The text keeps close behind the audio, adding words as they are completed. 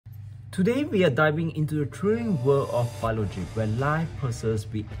Today we are diving into the thrilling world of biology where life pulses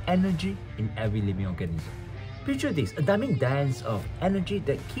with energy in every living organism. Picture this, a dynamic dance of energy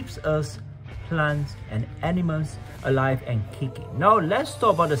that keeps us, plants and animals alive and kicking. Now let's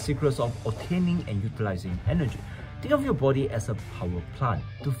talk about the secrets of obtaining and utilizing energy. Think of your body as a power plant,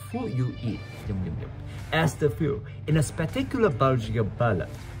 the food you eat, as the fuel. In a spectacular biological ballad,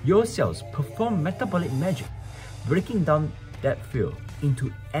 your cells perform metabolic magic, breaking down that fuel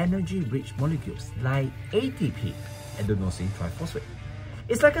into energy-rich molecules like ATP, adenosine triphosphate.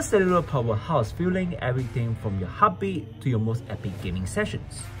 It's like a cellular powerhouse fueling everything from your heartbeat to your most epic gaming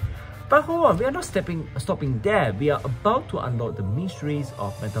sessions. But hold on, we are not stopping there. We are about to unlock the mysteries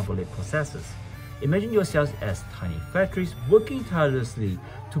of metabolic processes. Imagine yourselves as tiny factories working tirelessly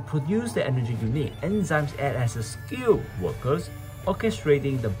to produce the energy you need. Enzymes act as a skilled workers,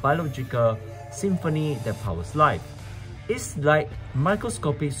 orchestrating the biological symphony that powers life. It's like a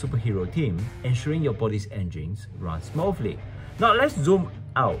microscopic superhero team ensuring your body's engines run smoothly. Now let's zoom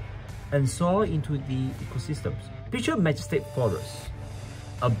out and soar into the ecosystems. Picture majestic forests,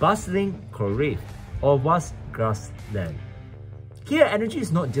 a bustling coral reef, or vast grassland. Here, energy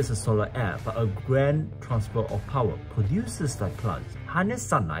is not just a solar air, but a grand transfer of power. Producers like plants harness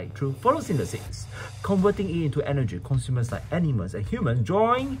sunlight through photosynthesis, converting it into energy. Consumers like animals and humans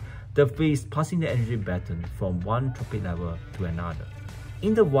join the feast, passing the energy baton from one trophic level to another.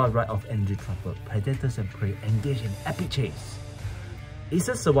 In the wild ride of energy transfer, predators and prey engage in epic chase. It's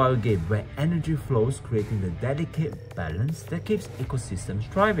a survival game where energy flows, creating the delicate balance that keeps ecosystems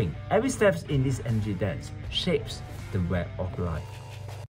thriving. Every step in this energy dance shapes the web of life.